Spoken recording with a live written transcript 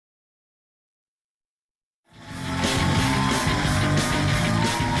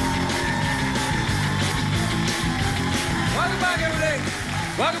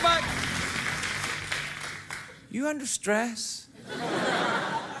you under stress?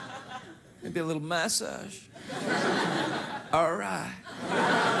 Maybe a little massage. All right.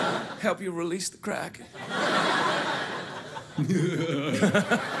 Help you release the Kraken.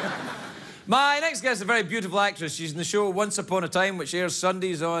 My next guest is a very beautiful actress. She's in the show Once Upon a Time, which airs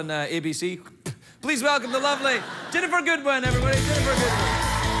Sundays on ABC. Please welcome the lovely Ginnifer Goodwin, everybody. Ginnifer Goodwin.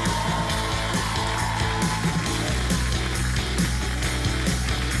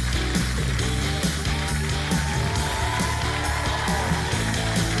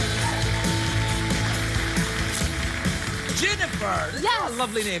 Ginnifer. That's yes. a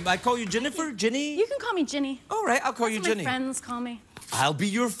lovely name. I call you Ginnifer? Ginny? You can call me Ginny. All right, I'll call you Ginny. My friends call me. I'll be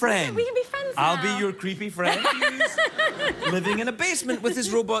your friend. We can be friends now. I'll be your creepy friend who's living in a basement with his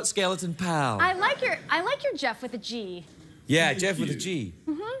robot skeleton pal. I like your Jeff with a G. Yeah, Jeff with a G.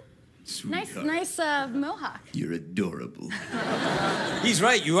 Nice mohawk. You're adorable. He's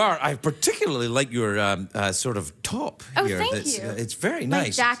right, you are. I particularly like your sort of top here. Thank you. It's very My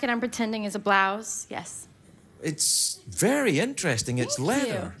nice. jacket I'm pretending is a blouse. Yes. It's very interesting. It's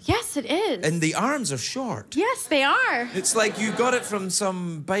leather. Yes, it is. And the arms are short. Yes, they are. It's like you got it from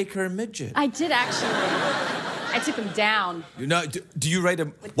some biker midget. I did actually. I took them down. You know, do you write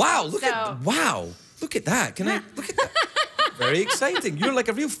them? Wow, look at that. Can I look at that? Very exciting. You're like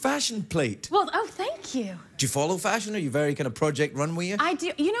a real fashion plate. Well, thank you. Do you follow fashion? Are you very kind of Project Runway? I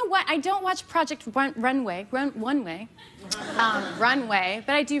do. You know what? I don't watch Project Runway,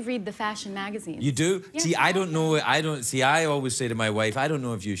 but I do read the fashion magazines. You do? Yeah. See, I don't know. I always say to my wife, I don't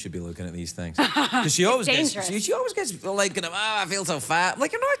know if you should be looking at these things. Because she always gets like, I feel so fat. I'm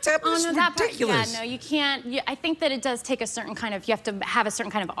like, you're not ridiculous. ridiculous. Yeah, no, you can't. I think that it does take a certain kind of, you have to have a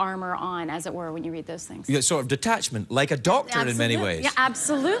certain kind of armor on, as it were, when you read those things. You get sort of detachment, like a doctor in many ways. Yeah,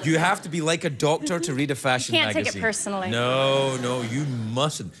 absolutely. You have to be like a doctor to read a fashion magazine. Can't take it personally. No, you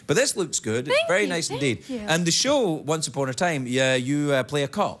mustn't. But this looks good. It's very nice indeed. You. And the show, Once Upon a Time, you play a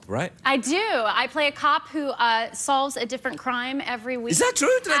cop, right? I do. I play a cop who solves a different crime every week. Is that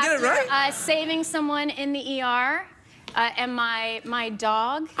true? Did I get it right? Saving someone in the ER. And my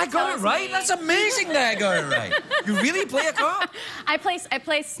dog. I got it right? That's amazing that I got it right. You really play a cop? I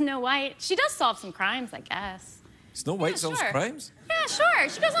play Snow White. She does solve some crimes, I guess. Snow White solves crimes? Yeah, sure.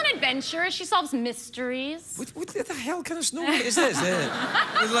 She goes on adventures. She solves mysteries. What the hell kind of Snow White is this? Is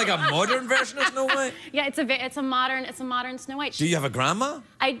it like a modern version of Snow White? Yeah, it's a modern Snow White. Do you have a grandma?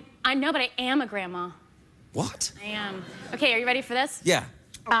 I know, but I am a grandma. What? I am. Okay, are you ready for this? Yeah.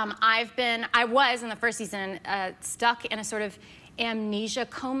 I was in the first season stuck in a sort of amnesia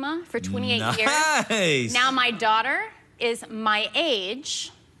coma for 28 years. Now my daughter is my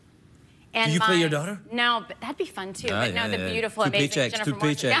age. And do you play your daughter? No, but that'd be fun too. But no, the beautiful, amazing Ginnifer two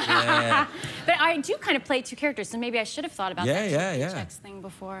paychecks. Yeah. But I do kind of play two characters, so maybe I should have thought about that paychecks thing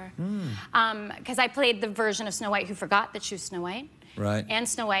before. Because I played the version of Snow White who forgot that she was Snow White. Right. And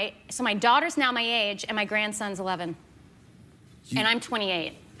Snow White. So my daughter's now my age, and my grandson's 11. And I'm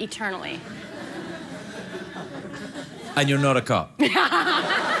 28, eternally. And you're not a cop? But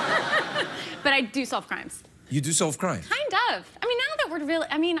I do solve crimes. You do solve crimes? Kind of. I mean, now that we're really,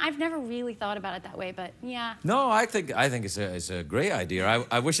 I've never really thought about it that way, but yeah. No, I think it's a great idea.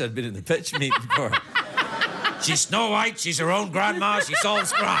 I wish I'd been in the pitch meeting for it. She's Snow White, she's her own grandma, she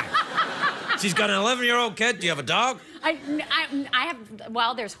solves crime. She's got an 11-year-old kid. Do you have a dog? I have,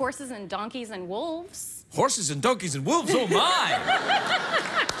 well, there's horses and donkeys and wolves. Horses and donkeys and wolves, oh my!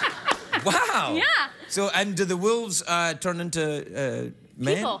 Wow. Yeah. So, and do the wolves turn into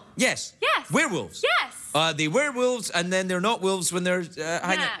men? People. Yes. Yes. Werewolves? Yes. They were wolves, and then they're not wolves when they're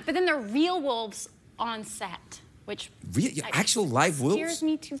hanging. Yeah, but then they're real wolves on set, which... Actual live wolves? Scares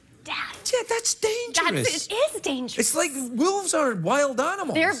me to death. Yeah, that's dangerous. It is dangerous. It's like wolves are wild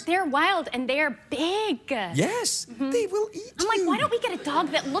animals. They're wild, and they're big. Yes, they will eat I'm like, why don't we get a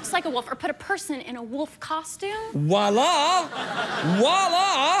dog that looks like a wolf, or put a person in a wolf costume? Voila!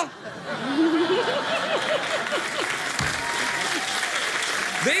 Voila!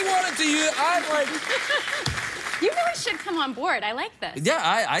 They wanted to use... I'm like... You really should come on board. I like this.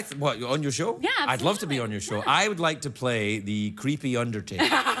 Yeah, what, on your show? Yeah, absolutely. I'd love to be on your show. Yeah. I would like to play the creepy Undertaker.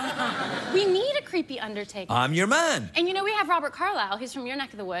 We need a creepy Undertaker. I'm your man. And you know, we have Robert Carlyle, who's from your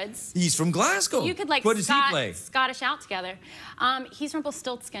neck of the woods. He's from Glasgow. You could, like, what does he play? Scottish out together. He's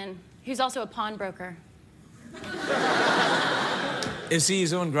Rumpelstiltskin, who's also a pawnbroker. Is he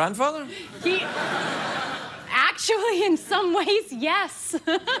his own grandfather? Actually, in some ways, yes.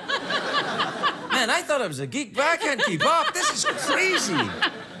 Man, I thought I was a geek, but I can't keep up. This is crazy.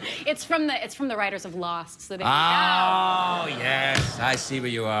 It's from the writers of Lost, so they. Oh, yes, I see where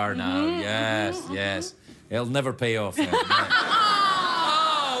you are now. Yes. It'll never pay off. Then. Oh,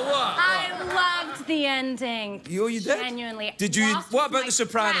 what? I loved the ending. Oh, you did? Genuinely. Did you? Lost What about my The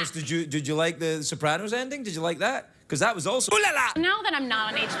Sopranos? track. Did you like the Sopranos ending? Did you like that? Because that was also. Ooh la la! Now that I'm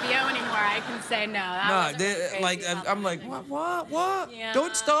not on HBO anymore, I can say no. That wasn't really crazy like about I'm that. like what? Yeah.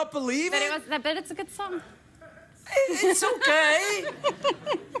 Don't stop believing. But it's a good song. It's okay.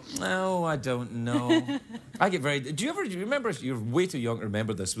 No, I don't know. I get very. Do you remember? You're way too young to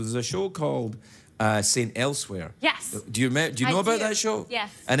remember this. There's a show called Saint Elsewhere. Yes. Do you know about that show? Yes.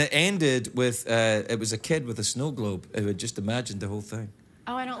 And it ended with it was a kid with a snow globe who had just imagined the whole thing.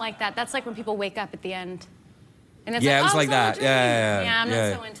 Oh, I don't like that. That's like when people wake up at the end. And it's Yeah, it was oh, like it's all a that. dream. Yeah, I'm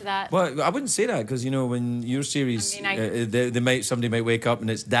not so into that. Well, I wouldn't say that because you know when your series, I mean, somebody might wake up and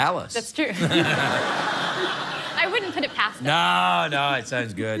it's Dallas. That's true. I wouldn't put it past them. No, it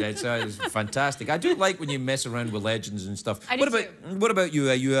sounds good. It sounds fantastic. I do like when you mess around with legends and stuff. I do What about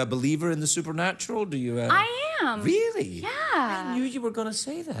you? Are you a believer in the supernatural? Do you? I am. Really? Yeah. I knew you were going to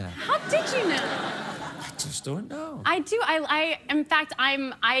say that. How did you know? I just don't know. I do. In fact,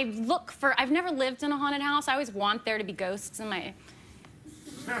 I look for. I've never lived in a haunted house. I always want there to be ghosts in my.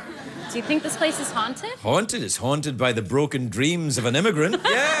 Do you think this place is haunted? Haunted? It's haunted by the broken dreams of an immigrant.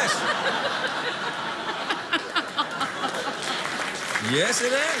 Yes. Yes,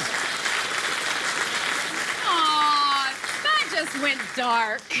 it is. Aw, that just went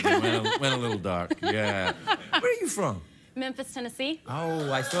dark. Went a little dark. Yeah. Where are you from? Memphis, Tennessee.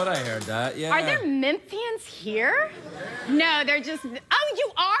 Oh, I thought I heard that. Yeah. Are there Memphians here? No, they're just. Oh,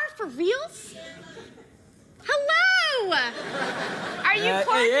 you are for reals? Hello. Are you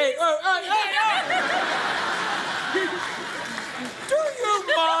Corky? Hey! Do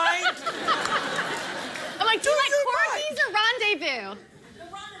you mind? I'm like, do you like Corky's or Rendezvous?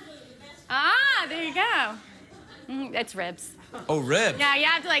 Ah, there you go. It's ribs. Oh, ribs. Yeah, you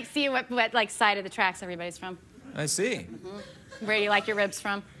have to like see what like side of the tracks everybody's from. I see. Where do you like your ribs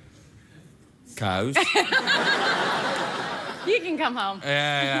from? Cows. You can come home.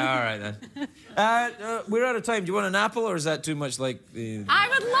 Yeah, all right then. We're out of time. Do you want an apple, or is that too much like the... I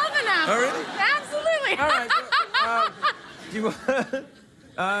would love an apple. Oh, really? Absolutely. All right. Do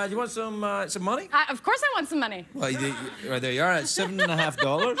you want some money? Of course I want some money. Well, there you are. It's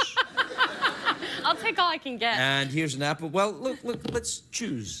 $7.50. I'll take all I can get. And here's an apple. Well, look. Let's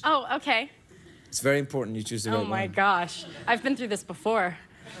choose. Oh, okay. It's very important you choose the right one. Oh my gosh, I've been through this before.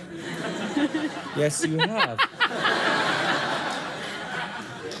 Yes, you have.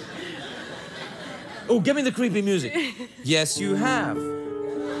 Oh, give me the creepy music. Yes, you have. Well,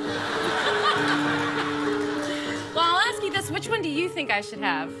 I'll ask you this. Which one do you think I should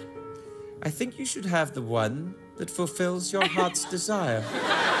have? I think you should have the one that fulfills your heart's desire.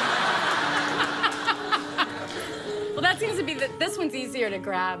 Well, that seems to be this one's easier to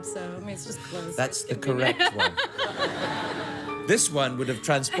grab, so I mean, it's just close. That's the correct one. This one would have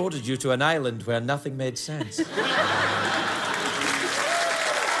transported you to an island where nothing made sense. Be right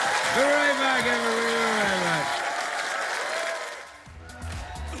back, everybody. Be right back.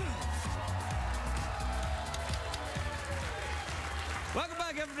 Welcome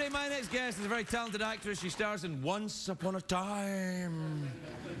back, everybody. My next guest is a very talented actress. She stars in Once Upon a Time.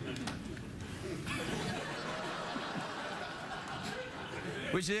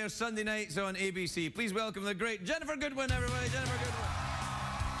 Which airs Sunday nights on ABC. Please welcome the great Ginnifer Goodwin, everybody. Ginnifer Goodwin.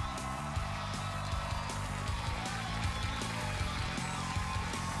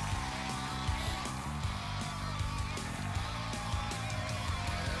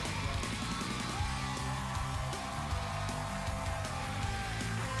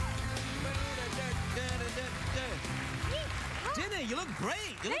 Ginny, you look great.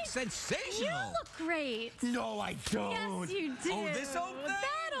 You look sensational. You look great. No, I don't. Yes, you do. Oh, this old thing?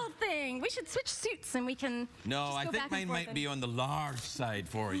 That old thing. We should switch suits and we can. No, just I go think back and mine forth might and- be on the large side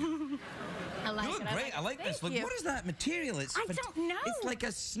for you. I like You look it. great. I like this. Thank Look, you. what is that material? It's I don't know. It's like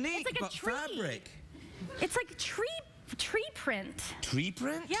a snake, It's like a but tree. fabric. It's like a tree print. Tree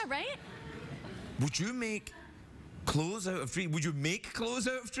print? Yeah, right? Would you make clothes out of trees? Would you make clothes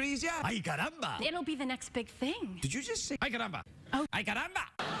out of trees? Yeah. Ay, caramba. It'll be the next big thing. Did you just say ay, caramba? Oh. Ay, caramba.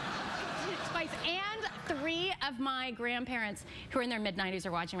 Twice. And 3 of my grandparents who are in their mid-90s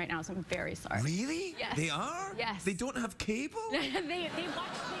are watching right now, so I'm very sorry. Really? Yes. They are? Yes. They don't have cable? they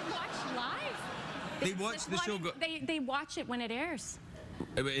watch live. They watch the show go... They watch it when it airs.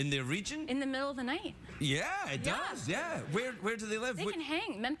 In their region? In the middle of the night. Yeah, it Yeah. does, yeah. Where do they live? They can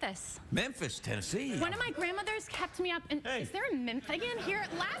hang. Memphis. Memphis, Tennessee. One of my grandmothers kept me up. And Hey. Is there a Memphian here?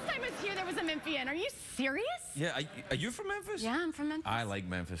 Last time I was here, there was a Memphian. Are you serious? Yeah, are you from Memphis? Yeah, I'm from Memphis. I like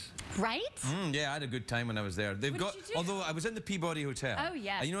Memphis. Right? Yeah, I had a good time when I was there. They've What got, did you do? although I was in the Peabody Hotel. Oh,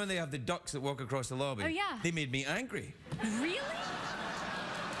 yes. And you know when they have the ducks that walk across the lobby? Oh, yeah. They made me angry. Really?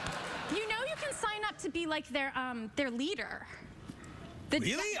 You know you can sign to be like their leader.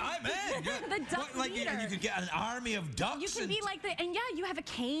 Really? I'm in. The duck leader. You could get an army of ducks. You can be like and you have a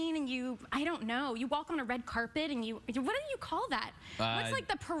cane and I don't know, you walk on a red carpet and what do you call that? What's like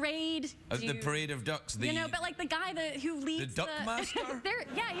the parade? The parade of ducks. You know, but like the guy who leads the duck master?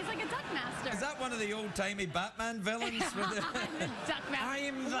 Yeah, he's like a duck master. Is that one of the old-timey Batman villains? The duck master.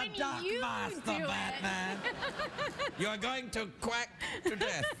 I'm the duck master, Batman. You're going to quack to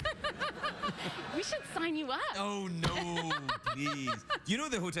death. We should sign you up. Oh, no, please. You know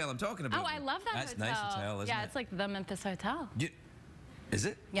the hotel I'm talking about? Oh, I love that That's hotel. That's a nice hotel, isn't it? Yeah, it's like the Memphis Hotel. Is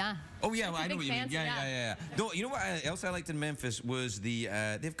it? Yeah. Oh, yeah, well, I know what you mean. Fancy, Yeah. No, you know what else I liked in Memphis was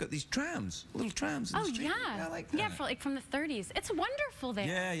they've got these trams, little trams. Oh, yeah. yeah. I like that. Yeah, from the 30s. It's wonderful there.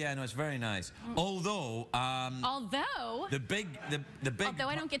 Yeah, no, it's very nice. Although the big Although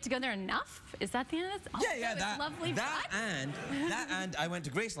I don't get to go there enough. Is that the end of this? That lovely. and I went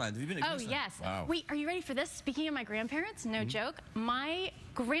to Graceland. Have you been to Graceland? Oh, yes. Wow. Wait, are you ready for this? Speaking of my grandparents, no joke, my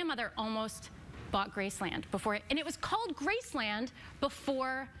grandmother almost bought Graceland before and it was called Graceland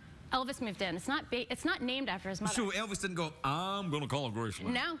before Elvis moved in. It's not named after his mother. So Elvis didn't go, I'm going to call it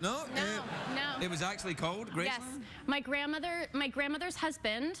Graceland. No. It was actually called Graceland? Yes. My grandmother's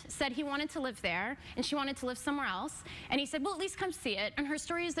husband said he wanted to live there and she wanted to live somewhere else. And he said, well, at least come see it. And her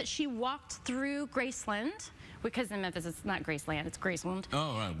story is that she walked through Graceland, because in Memphis it's not Graceland, it's Graceland.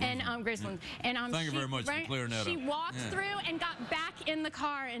 Oh, right. And Graceland. And thank you very much for clearing that up. She walked through and got back in the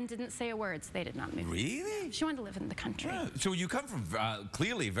car and didn't say a word, so they did not move. Really? She wanted to live in the country. Yeah. So you come from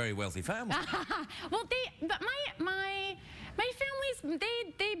clearly a very wealthy family. Well, but my families,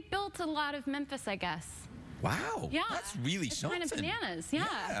 they built a lot of Memphis, I guess. Wow. Yeah. That's really it's something. Kind of bananas. Yeah.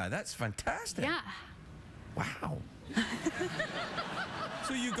 Yeah, that's fantastic. Yeah. Wow.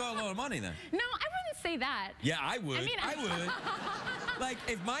 So you got a lot of money then? No, I wouldn't say that. Yeah, I would. I would. Like,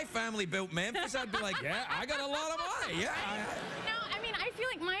 if my family built Memphis, I'd be like, yeah, I got a lot of money. Yeah. No, I mean, I feel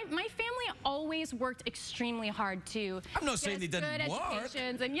like my family always worked extremely hard to I'm not saying they didn't good work.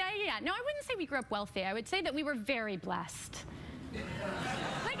 educations and yeah. No, I wouldn't say we grew up wealthy. I would say that we were very blessed. Like, no,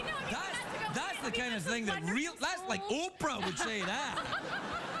 I mean, that's the kind of thing that's like Oprah would say that.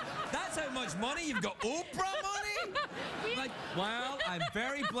 That's how much money you've got. Oprah money? Like, well, I'm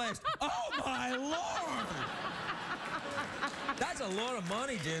very blessed. Oh, my Lord. That's a lot of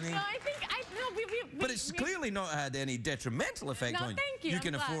money, Jenny. No, I think, but it's clearly not had any detrimental effect on you. Thank you. You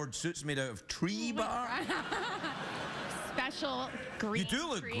can afford suits made out of tree bark. Special green You do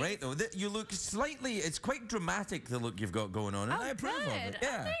look trees. great, though. You look slightly, it's quite dramatic, the look you've got going on, and I approve of it.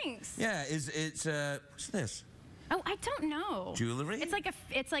 Yeah. Oh, thanks. Yeah, it's what's this? Oh, I don't know. Jewelry?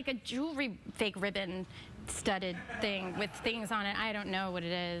 It's like a jewelry fake ribbon studded thing with things on it. I don't know what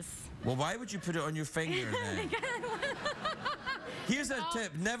it is. Well, why would you put it on your finger then? Here's a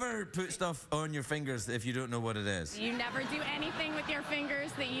tip. Never put stuff on your fingers if you don't know what it is. You never do anything with your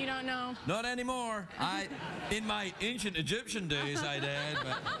fingers that you don't know. Not anymore. In my ancient Egyptian days, I did.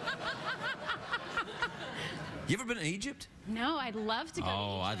 But... You ever been to Egypt? No, I'd love to go to Egypt.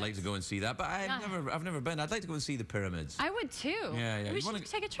 Oh, I'd like to go and see that, but I've never been. I'd like to go and see the pyramids. I would too. Yeah. We should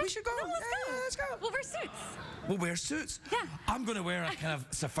take a trip. We should go. No, let's go. We'll wear suits. We'll wear suits? Yeah. I'm going to wear a kind of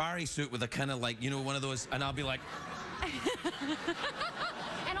safari suit with a kind of like, one of those, and I'll be like...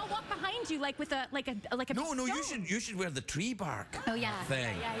 And I'll walk behind you like with a No, you should wear the tree bark. Oh yeah.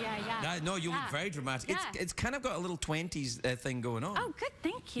 Thing. Yeah. No, you look very dramatic. Yeah. It's kind of got a little 20s thing going on. Oh, good,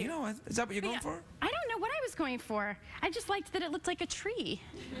 thank you. Is that what you're going for? I don't know what I was going for. I just liked that it looked like a tree.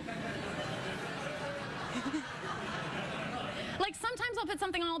 Like sometimes I'll put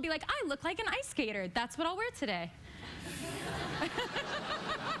something on, I'll be like, I look like an ice skater. That's what I'll wear today.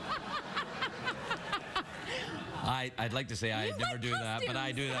 I'd like to say I never do that, but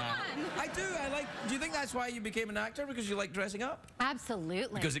I do that. I do. Do you think that's why you became an actor? Because you like dressing up?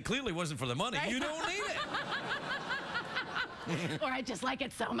 Absolutely. Because it clearly wasn't for the money. Right. You don't need it. Or I just like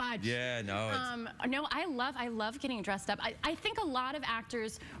it so much. Yeah, no. No, I love getting dressed up. I think a lot of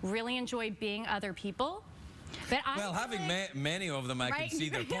actors really enjoy being other people. But having many of them, I can see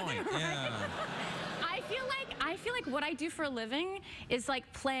their point. Right. Yeah. I feel like what I do for a living is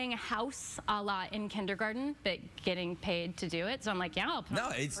like playing house a lot in kindergarten, but getting paid to do it. So I'm like, yeah, I'll put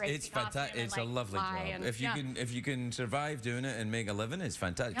on it's fantastic. It's a lovely job. If you can survive doing it and make a living, it's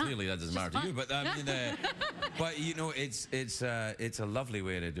fantastic. Yeah. Clearly that doesn't matter to you, but I mean, but it's a lovely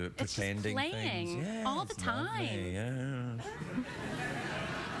way to do it. It's pretending just playing things. all the time. Lovely, yeah.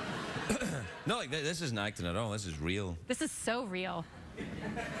 No, like this isn't acting at all. This is real. This is so real.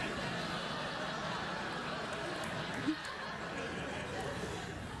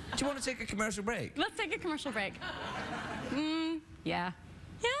 Do you want to take a commercial break? Let's take a commercial break. Yeah.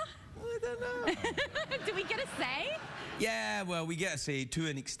 I don't no. Do we get a say? Yeah, well, we get a say to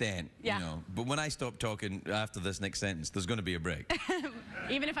an extent, yeah. you know. But when I stop talking after this next sentence, there's going to be a break.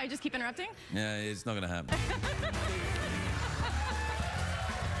 Even if I just keep interrupting? Yeah, it's not going to happen.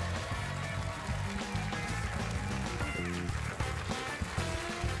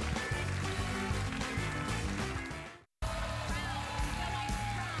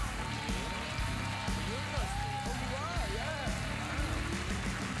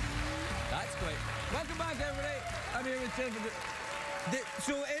 That's great. Welcome back, everybody. I'm here with Ginnifer.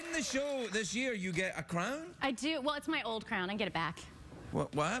 So in the show this year, you get a crown? I do. Well, it's my old crown. I get it back.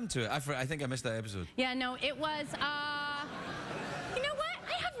 What happened to it? I think I missed that episode. Yeah, no, it was, you know what?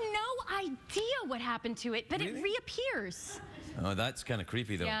 I have no idea what happened to it, but really? it reappears. Oh, that's kind of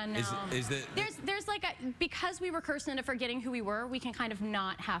creepy, though. Yeah, no. Is there's like because we were cursed into forgetting who we were, we can kind of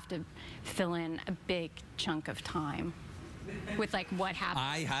not have to fill in a big chunk of time with like what happened.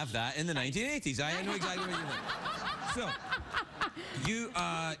 I have that in the 1980s. I know exactly what you mean. So,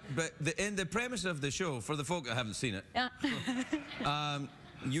 in the premise of the show, for the folk that haven't seen it,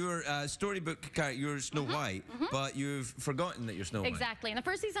 you're a storybook character, you're Snow White, but you've forgotten that you're Snow White. Exactly. In the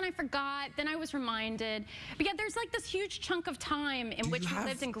first season, I forgot, then I was reminded. But yeah, there's like this huge chunk of time in which we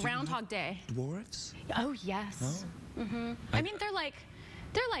lived in Groundhog Day. Dwarves? Oh, yes. Oh. I mean, they're like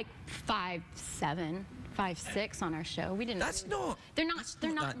 5'7", 5'6" on our show. We didn't. That's not. They're not.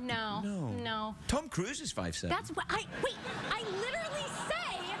 They're not. No. No. Tom Cruise is 5'7". That's what I literally say.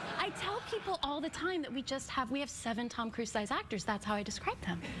 I tell people all the time that we have 7 Tom Cruise-sized actors. That's how I describe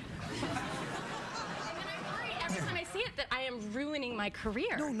them. And then I worry every time I see it that I am ruining my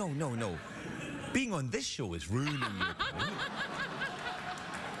career. No. Being on this show is ruining your career.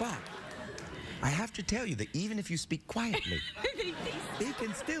 But I have to tell you that even if you speak quietly, they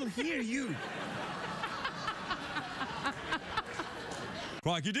can still hear you.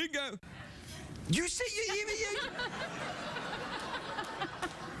 Crikey dingo! You see, you.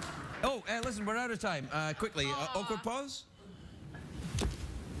 Oh, listen, we're out of time. Quickly, awkward pause.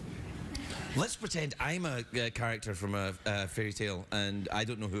 Let's pretend I'm a character from a fairy tale, and I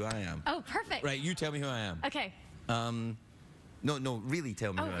don't know who I am. Oh, perfect. Right, you tell me who I am. Okay. No, really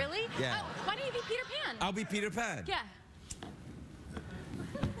tell me who I am. Oh, really? Yeah. Oh, why don't you be Peter Pan? I'll be Peter Pan. Yeah.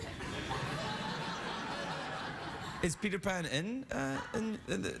 Is Peter Pan in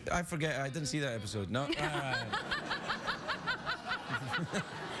I forget, I didn't see that episode. No?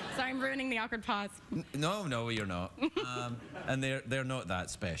 Sorry, I'm ruining the awkward pause. No, you're not. And they're not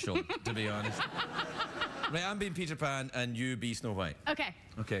that special, to be honest. Right, I'm being Peter Pan and you be Snow White. Okay.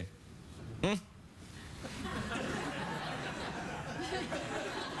 Okay. Pretty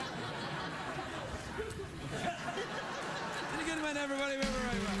good one, everybody. We'll be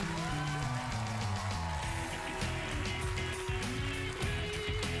right back.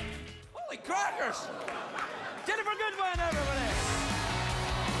 Holy crackers! Ginnifer Goodwin, everybody!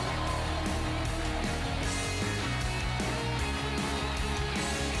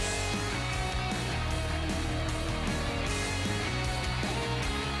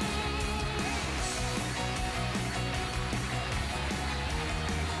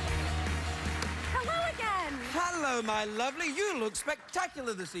 Hello, my lovely. You look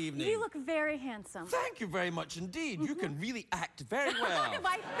spectacular this evening. You look very handsome. Thank you very much indeed. You can really act very well.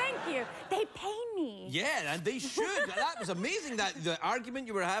 Why, thank you. They pay me. Yeah, and they should. That was amazing, the argument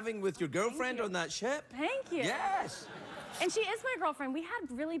you were having with your girlfriend on that ship. Thank you. Yes. And she is my girlfriend. We had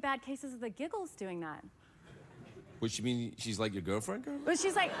really bad cases of the giggles doing that. Which you mean she's like your girlfriend, girl? Well,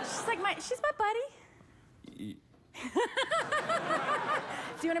 she's my buddy.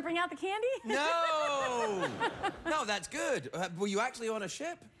 Do you want to bring out the candy? No! No, that's good. Were you actually on a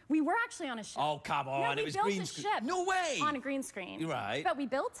ship? We were actually on a ship. Oh, come on. No, it was green screen. Ship no way! On a green screen. Right. But we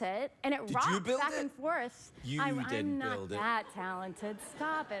built it, and it rocked back and forth. I'm not build it. that talented.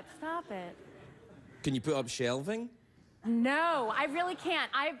 Stop it. Can you put up shelving? No, I really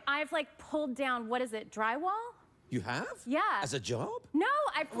can't. I've like pulled down, what is it, drywall? You have? Yeah. As a job? No,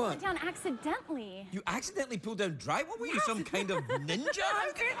 I pulled it down accidentally. You accidentally pulled down drywall? Were you some kind of ninja?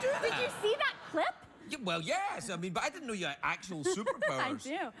 How can you do that? Did you see that clip? Yeah, well, yes. I mean, but I didn't know you had actual superpowers.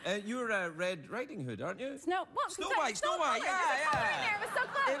 I do. You're Red Riding Hood, aren't you? Snow White. Snow White. Yeah. It was so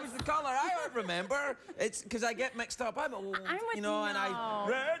close. It was the color. I don't remember. It's because I get mixed up. I'm old, and I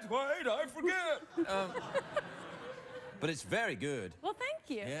red, white. I forget. But it's very good. Well, thank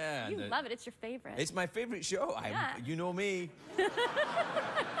you. Yeah. You love it. It's your favorite. It's my favorite show. Yeah. You know me.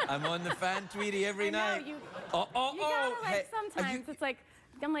 I'm on the fan Tweety every night. You gotta, like, sometimes it's like,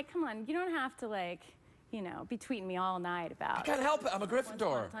 I'm like, come on, you don't have to, like, you know, be tweeting me all night about. I can't help it. I'm a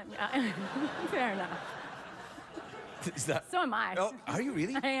Gryffindor. Fair enough. Is that... So am I. Oh, are you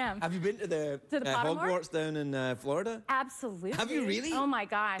really? I am. Have you been to the Hogwarts down in Florida? Absolutely. Have you really? Oh my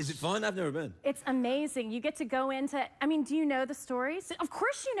gosh. Is it fun? I've never been. It's amazing. You get to go into, I mean, do you know the stories? Of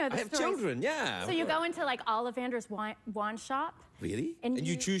course you know the stories. I have children, yeah. So you go into like Ollivander's wand shop. Really? And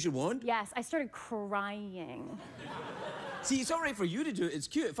you choose your wand? Yes, I started crying. See, it's all right for you to do it. It's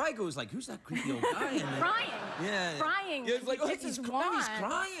cute. If I go, it's like, who's that creepy old guy? Crying. Yeah. Crying. Yeah, it's like, oh, he's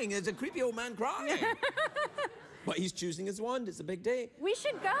crying. There's a creepy old man crying. But he's choosing his wand. It's a big day. We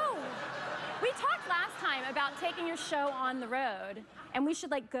should go. We talked last time about taking your show on the road, and we should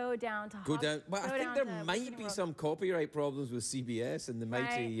like go down to Well, I think there might be some copyright problems with CBS and the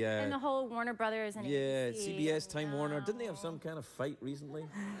mighty. And the whole Warner Brothers and yeah, ABC. CBS, Time Warner. Didn't they have some kind of fight recently?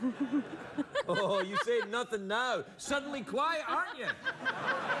 Oh, you say nothing now. Suddenly quiet, aren't you?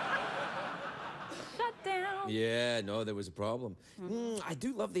 Shut down. Yeah, no, there was a problem. I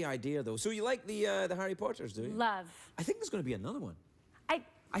do love the idea, though. So you like the Harry Potters, do you? Love. I think there's going to be another one.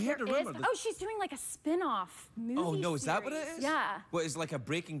 I heard a rumor. Oh, she's doing like a spin-off movie. Oh, no, is that series. what it is? Yeah. What, is like a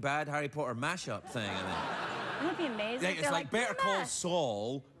Breaking Bad Harry Potter mashup thing? Wouldn't that be amazing? Like, it's like Better Call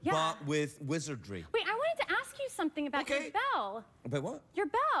Saul, Yeah. but with wizardry. Wait, I wanted to ask you something about your bell. About what? Your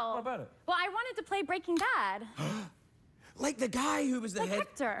bell. What about it? Well, I wanted to play Breaking Bad. Like the guy who was the head...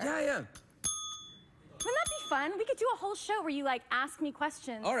 Hector. Yeah. Wouldn't that be fun? We could do a whole show where you like ask me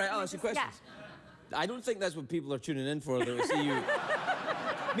questions. All right, I'll ask you questions. Yeah. I don't think that's what people are tuning in for. They will see you.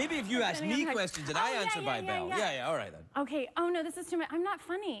 Maybe if you ask me questions and I answer by bell. Yeah, all right then. Okay. Oh no, this is too much. I'm not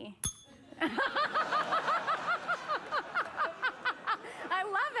funny. I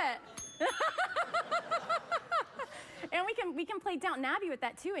love it. And we can play Downton Abbey with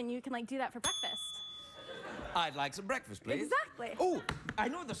that too, and you can like do that for breakfast. I'd like some breakfast, please. Exactly. Oh, I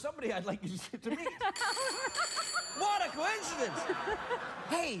know there's somebody I'd like you to meet. What a coincidence!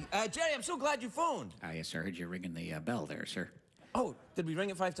 Hey, Jerry, I'm so glad you phoned. Yes, sir. Heard you ringing the bell there, sir. Oh, did we ring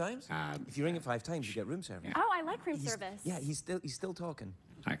it 5 times? If you ring it 5 times, you get room service. Yeah. Oh, I like room service. Yeah, he's still talking.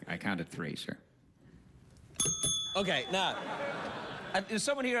 I counted 3, sir. Okay, now, there's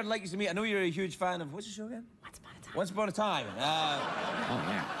someone here I'd like you to meet. I know you're a huge fan of, what's the show again? Once Upon a Time. Once Upon a Time. Oh,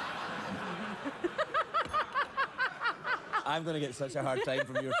 yeah. I'm going to get such a hard time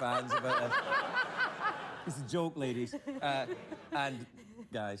from your fans about this. It's a joke, ladies. And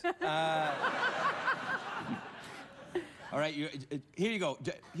guys. All right, here you go.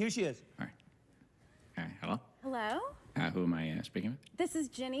 Here she is. All right. Hello? Hello? Who am I speaking with? This is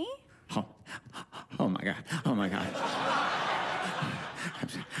Ginny. Oh my God. Oh, my God.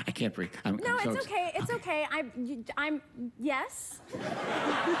 I can't breathe. No, it's okay. It's okay. I'm yes.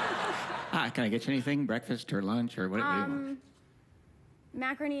 Can I get you anything? Breakfast or lunch or what do you want?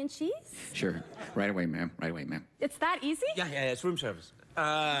 Macaroni and cheese? Sure. Right away, ma'am. Right away, ma'am. It's that easy? Yeah, it's room service.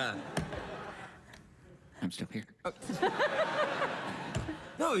 I'm still here.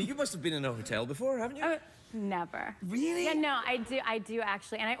 No, you must have been in a hotel before, haven't you? Never. Really? Yeah, no, I do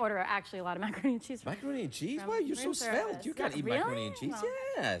actually, and I order actually a lot of macaroni and cheese. Macaroni and cheese? Why, you're so svelte. You can't eat macaroni and cheese. Well,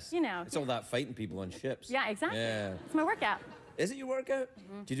 yes. you know. It's all that fighting people on ships. Yeah, exactly. Yeah. It's my workout. Is it your workout?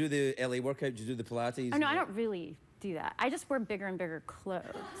 Mm-hmm. Do you do the LA workout? Do you do the Pilates? Oh, no, I don't really do that. I just wear bigger and bigger clothes.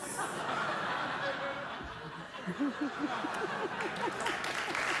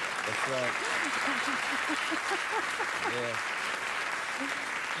 That's right. Yeah.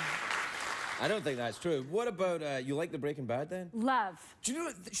 I don't think that's true. What about, you like the Breaking Bad then? Love. Do you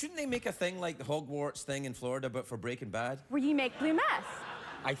know, shouldn't they make a thing like the Hogwarts thing in Florida, but for Breaking Bad? Where you make blue meth.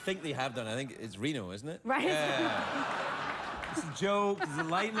 I think they have done. I think it's Reno, isn't it? Right. Yeah. It's a joke. It's a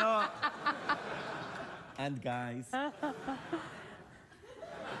lighten up. And guys. Yeah,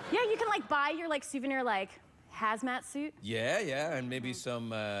 you can like buy your like souvenir like hazmat suit. Yeah, and maybe some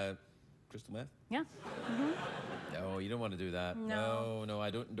crystal meth. Yeah. No, you don't want to do that. No. No,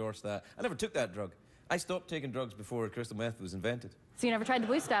 I don't endorse that. I never took that drug. I stopped taking drugs before crystal meth was invented. So you never tried the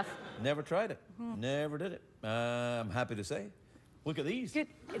blue stuff? Never tried it. Never did it. I'm happy to say. Look at these. Good.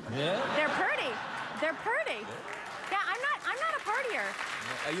 Yeah. They're pretty. They're pretty. Yeah, I'm not a partier.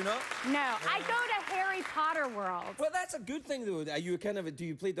 Are you not? No, I go to Harry Potter World. Well, that's a good thing, though. Are you kind of do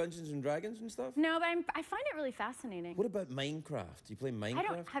you play Dungeons and Dragons and stuff? No, but I find it really fascinating. What about Minecraft? Do you play Minecraft? I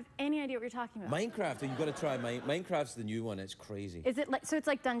don't have any idea what you're talking about. Minecraft, you've got to try Minecraft's the new one. It's crazy. Is it like so? It's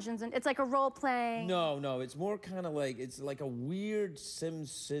like Dungeons and it's like a role play. No, it's more kind of like it's like a weird Sim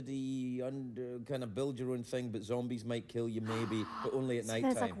City kind of build your own thing, but zombies might kill you maybe, but only at night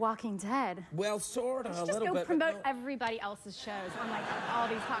time. It's like Walking Dead. Well, sort of a little bit. Just go promote everybody else's shows on like all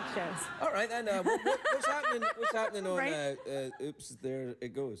these talk shows. All right, and what's happening? What's happening on? Right? Oops, there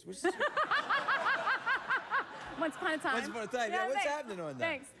it goes. Once Upon a Time. Once Upon a Time. Yeah, what's happening on that?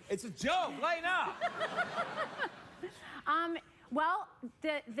 Thanks. It's a joke. Line up. Well,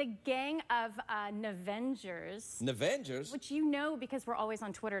 the gang of Navengers. Navengers? Which you know because we're always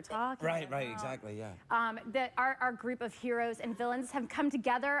on Twitter talking. Right, exactly, yeah. Our group of heroes and villains have come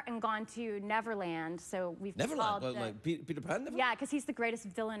together and gone to Neverland. So we've Neverland? called Like Peter Pan Neverland? Yeah, because he's the greatest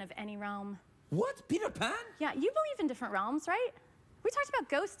villain of any realm. What? Peter Pan? Yeah, you believe in different realms, right? We talked about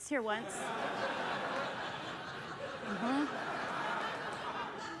ghosts here once.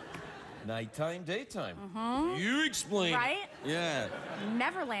 Nighttime, daytime. You explain. Right? Yeah.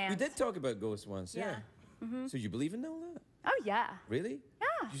 Neverland. We did talk about ghosts once, yeah. So you believe in all that? Oh, yeah. Really?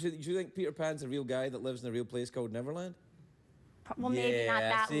 Yeah. Do you think Peter Pan's a real guy that lives in a real place called Neverland? Well, maybe not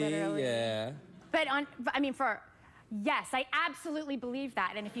that see? literally. Yeah. But yes, I absolutely believe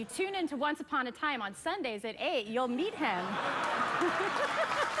that. And if you tune into Once Upon a Time on Sundays at 8, you'll meet him.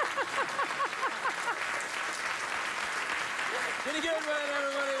 Ginnifer Goodwin,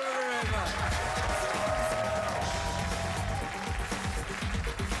 everybody. We'll be right back.